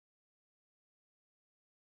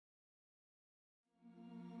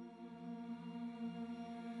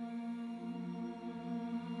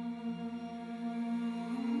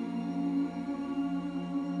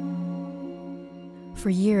For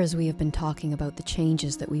years, we have been talking about the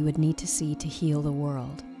changes that we would need to see to heal the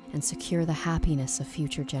world and secure the happiness of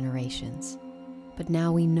future generations. But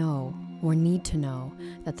now we know, or need to know,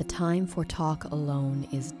 that the time for talk alone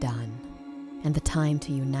is done, and the time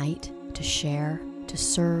to unite, to share, to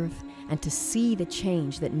serve, and to see the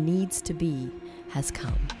change that needs to be has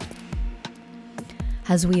come.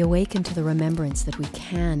 As we awaken to the remembrance that we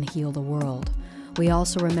can heal the world, we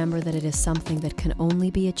also remember that it is something that can only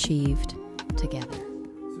be achieved together.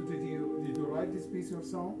 So did you write this piece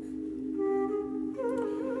yourself?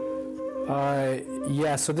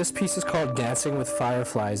 Yeah, so this piece is called Dancing with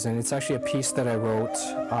Fireflies, and it's actually a piece that I wrote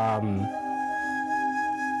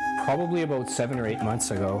probably about 7 or 8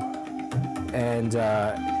 months ago. And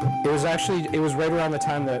it was right around the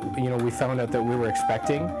time that, we found out that we were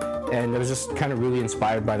expecting, and it was just kind of really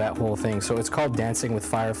inspired by that whole thing. So it's called Dancing with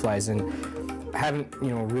Fireflies, and I haven't,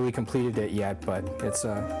 really completed it yet, but it's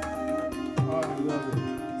Oh, I love it.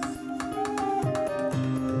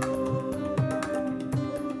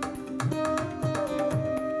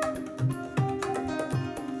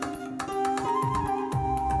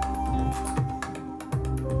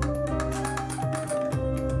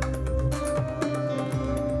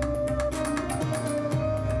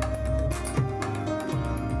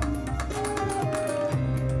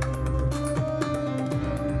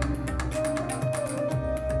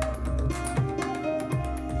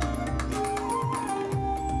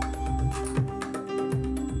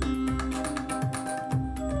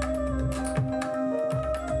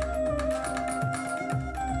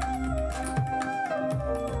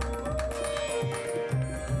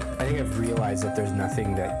 I think I've realized that there's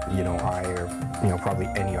nothing that, I or, probably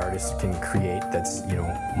any artist can create that's,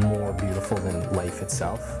 more beautiful than life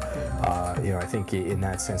itself. I think in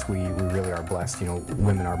that sense we really are blessed.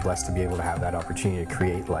 Women are blessed to be able to have that opportunity to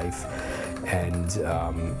create life. And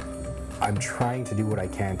I'm trying to do what I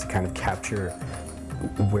can to kind of capture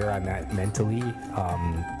where I'm at mentally,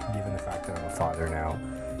 given the fact that I'm a father now.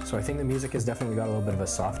 So I think the music has definitely got a little bit of a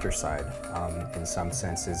softer side in some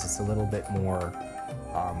senses. It's a little bit more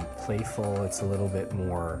playful, it's a little bit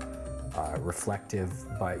more reflective,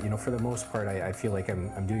 but for the most part I feel like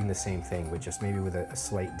I'm doing the same thing, but just maybe with a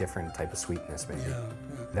slight different type of sweetness maybe. Yeah.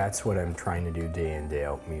 That's what I'm trying to do day in, day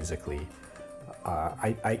out musically.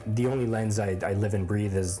 The only lens I live and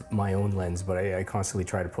breathe is my own lens, but I constantly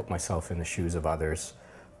try to put myself in the shoes of others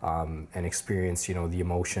and experience, the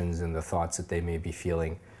emotions and the thoughts that they may be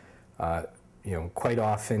feeling. Quite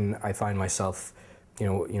often I find myself,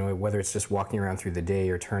 whether it's just walking around through the day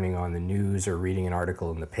or turning on the news or reading an article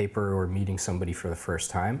in the paper or meeting somebody for the first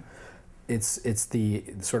time, it's the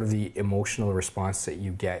sort of the emotional response that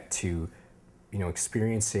you get to,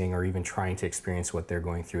 experiencing or even trying to experience what they're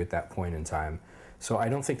going through at that point in time. So I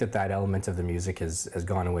don't think that element of the music has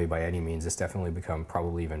gone away by any means. It's definitely become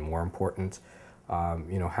probably even more important.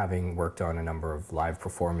 Having worked on a number of live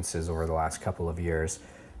performances over the last couple of years,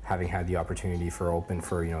 having had the opportunity for open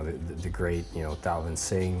for the great Dalvin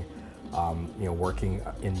Singh, working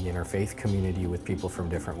in the interfaith community with people from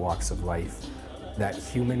different walks of life, that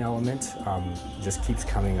human element just keeps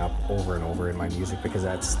coming up over and over in my music because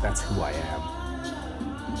that's who I am.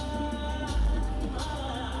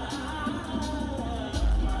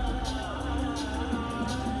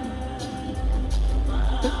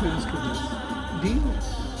 Let me ask you this. Do you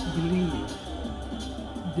believe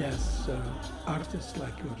that artists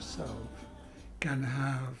like yourself can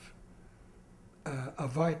have a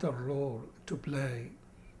vital role to play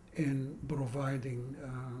in providing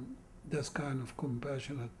this kind of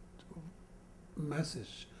compassionate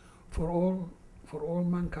message for all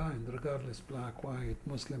mankind, regardless black, white,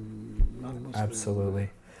 Muslim, non-Muslim? Absolutely.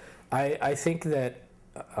 I think that,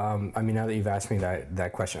 now that you've asked me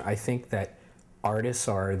that question, I think that artists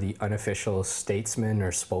are the unofficial statesmen or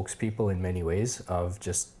spokespeople in many ways of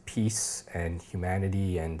just peace and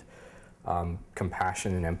humanity and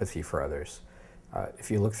compassion and empathy for others. If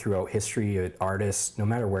you look throughout history, artists, no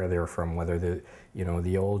matter where they're from, whether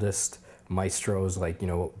the oldest maestros like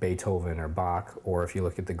Beethoven or Bach, or if you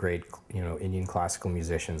look at the great Indian classical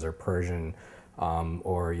musicians or Persian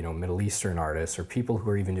or Middle Eastern artists or people who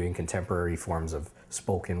are even doing contemporary forms of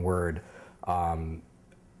spoken word.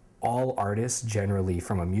 All artists generally,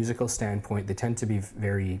 from a musical standpoint, they tend to be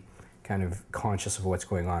very kind of conscious of what's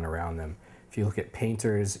going on around them. If you look at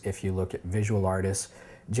painters, if you look at visual artists,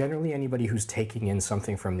 generally anybody who's taking in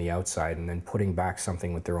something from the outside and then putting back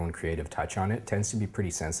something with their own creative touch on it tends to be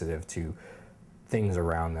pretty sensitive to things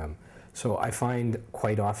around them. So I find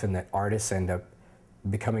quite often that artists end up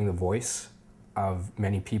becoming the voice of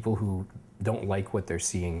many people who don't like what they're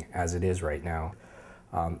seeing as it is right now.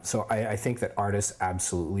 So I think that artists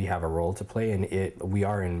absolutely have a role to play, and we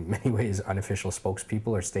are in many ways unofficial spokespeople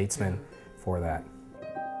or statesmen for that.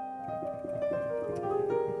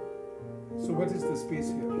 So what is the space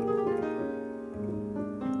here?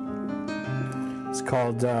 It's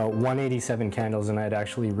called 187 Candles, and I had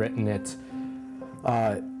actually written it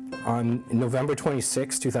on November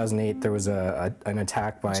 26, 2008. There was an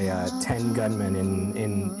attack by 10 gunmen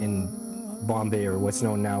in Bombay, or what's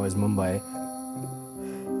known now as Mumbai.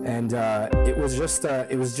 And it was just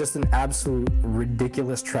an absolute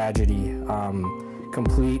ridiculous tragedy,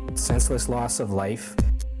 complete senseless loss of life.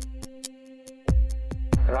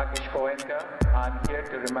 Rakesh Goenka, I'm here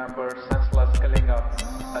to remember senseless killing of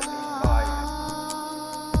Aziz Bhai.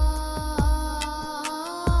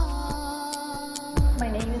 My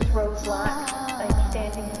name is Rose Locke. I'm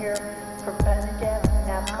standing here for Benedict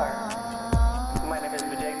Navkar. My name is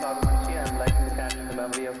Vijay Karuchi. I'm lighting the candle in the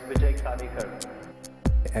memory of Vijay Kadikar.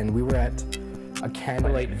 And we were at a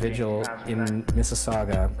candlelight vigil in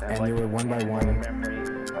Mississauga, and they were one by one,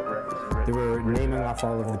 they were naming off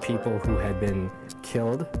all of the people who had been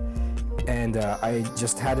killed. And I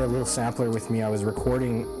just had a little sampler with me. I was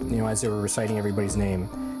recording, as they were reciting everybody's name.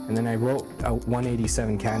 And then I wrote out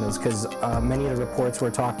 187 candles, because many of the reports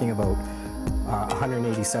were talking about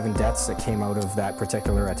 187 deaths that came out of that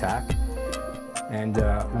particular attack. And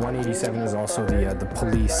 187 is also the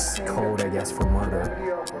police code, I guess, for murder.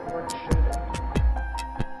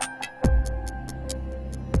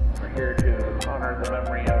 We're here to honor the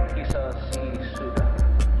memory of Isa C. Suda.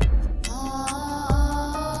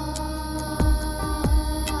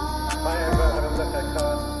 I am Harunda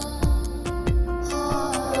Kakar.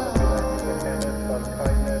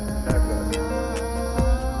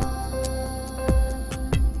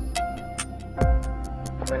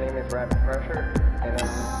 My name is Rapid Pressure, and I'm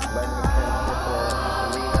lighting the candle for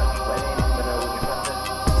Marina. My name is Manoj Rastogi.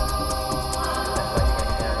 I'm lighting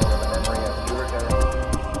a candle in the memory of Georgia.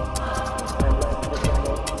 I'm lighting the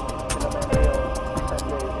candle in the memory of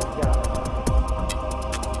Sanjay Vidyal.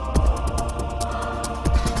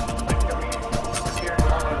 I'm coming here to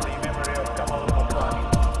honor the memory of Kamal Haqqani.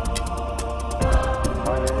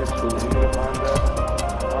 My name is Suji Ramanda.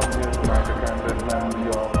 I'm here to light a candle in the memory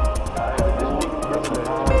of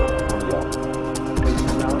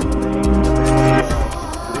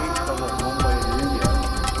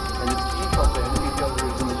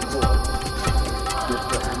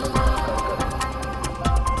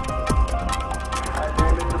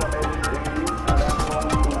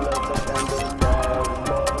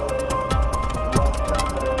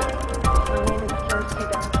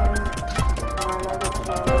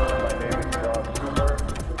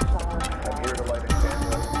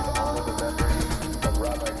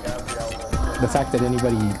The fact that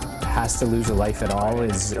anybody has to lose a life at all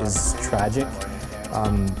is tragic.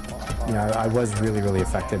 I was really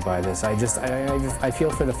affected by this. I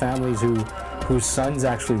feel for the families whose sons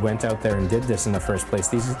actually went out there and did this in the first place.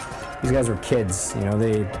 These guys were kids.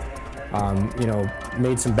 They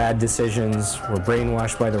made some bad decisions, were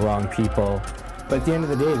brainwashed by the wrong people. But at the end of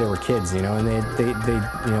the day, they were kids. And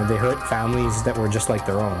they hurt families that were just like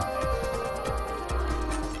their own.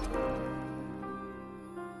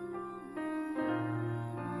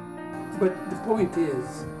 But the point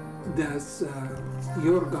is that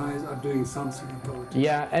your guys are doing something about it.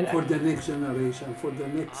 Yeah, and for the next generation, for the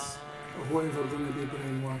next whoever going to be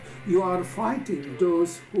brainwashed. You are fighting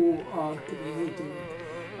those who are creating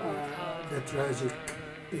the tragic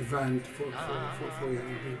event for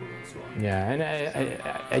young people and so on. Yeah, and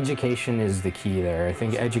education is the key there. I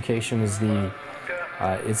think education is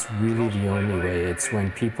it's really the only way. It's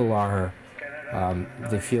when people are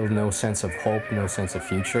they feel no sense of hope, no sense of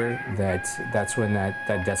future, that's when that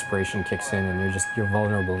desperation kicks in, and you're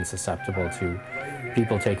vulnerable and susceptible to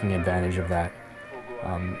people taking advantage of that.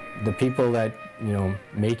 The people that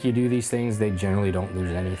make you do these things, they generally don't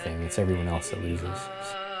lose anything. It's everyone else that loses.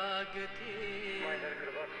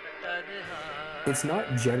 It's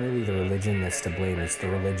not generally the religion that's to blame, it's the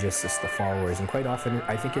religious, it's the followers, and quite often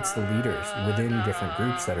I think it's the leaders within different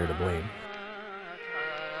groups that are to blame.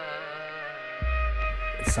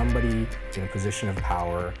 Somebody in a position of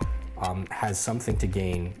power has something to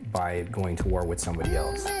gain by going to war with somebody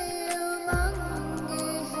else.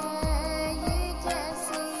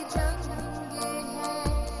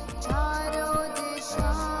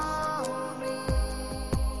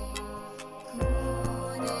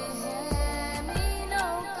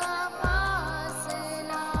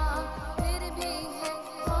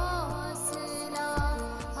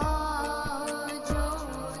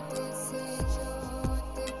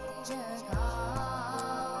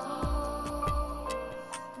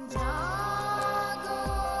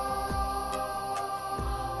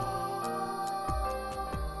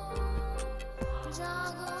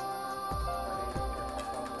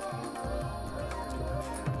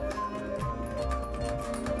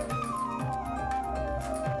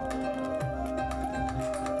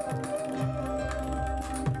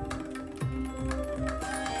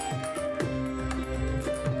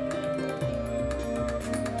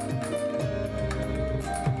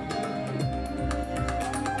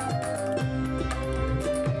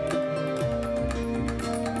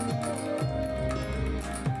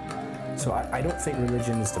 So I don't think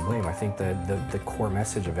religion is to blame. I think the core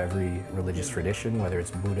message of every religious tradition, whether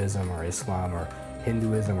it's Buddhism or Islam or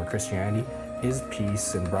Hinduism or Christianity, is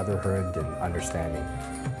peace and brotherhood and understanding.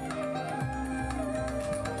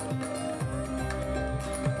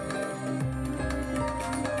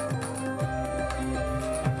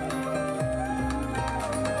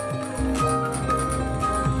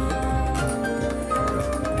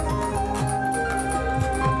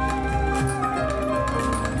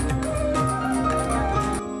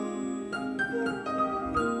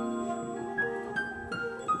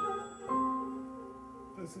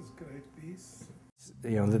 This is great piece.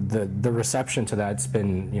 You know, the reception to that's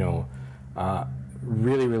been, you know,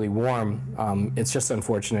 really warm. It's just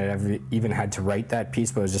unfortunate I've even had to write that piece,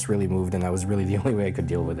 but I was just really moved, and that was really the only way I could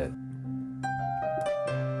deal with it.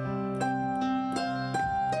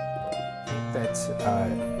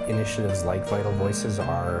 That initiatives like Vital Voices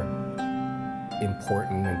are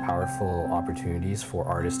important and powerful opportunities for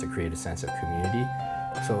artists to create a sense of community.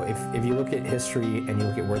 So if you look at history and you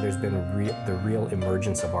look at where there's been the real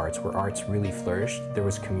emergence of arts, where arts really flourished, there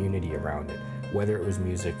was community around it. Whether it was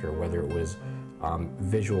music or whether it was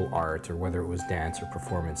visual art or whether it was dance or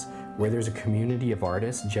performance. Where there's a community of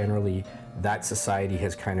artists, generally that society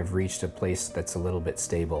has kind of reached a place that's a little bit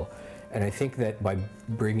stable. And I think that by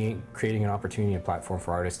creating an opportunity and platform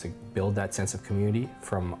for artists to build that sense of community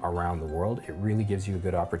from around the world, it really gives you a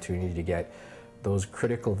good opportunity to get those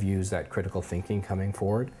critical views, that critical thinking coming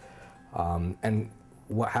forward. And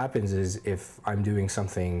what happens is if I'm doing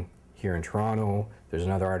something here in Toronto, there's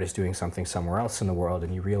another artist doing something somewhere else in the world,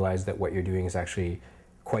 and you realize that what you're doing is actually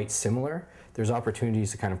quite similar, there's opportunities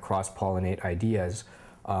to kind of cross-pollinate ideas,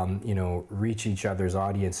 you know, reach each other's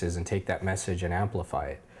audiences and take that message and amplify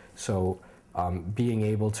it. So being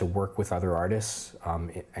able to work with other artists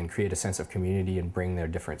and create a sense of community and bring their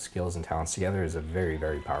different skills and talents together is a very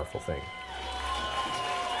powerful thing.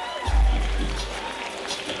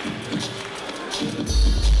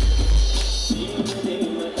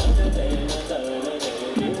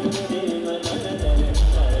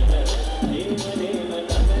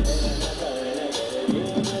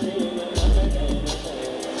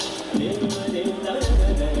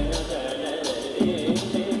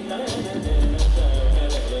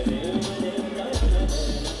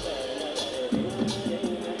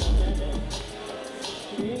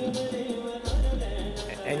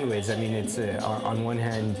 Anyways, I mean, it's on one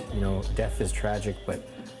hand, you know, death is tragic, but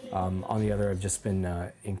on the other, I've just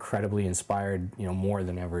been incredibly inspired, you know, more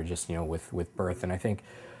than ever, just, you know, with birth. And I think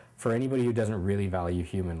for anybody who doesn't really value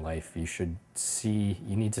human life, you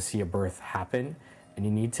need to see a birth happen, and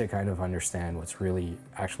you need to kind of understand what's really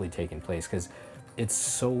actually taking place, because it's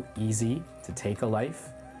so easy to take a life,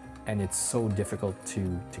 and it's so difficult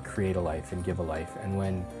to create a life and give a life. And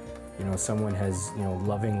when, you know, someone has, you know,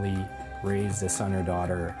 lovingly raised a son or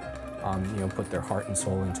daughter, you know, put their heart and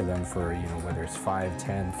soul into them for, you know, whether it's 5,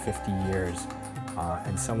 10, 50 years,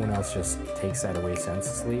 and someone else just takes that away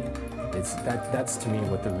senselessly, that's to me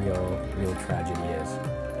what the real tragedy is.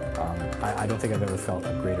 I don't think I've ever felt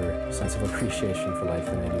a greater sense of appreciation for life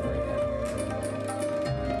than I do right now.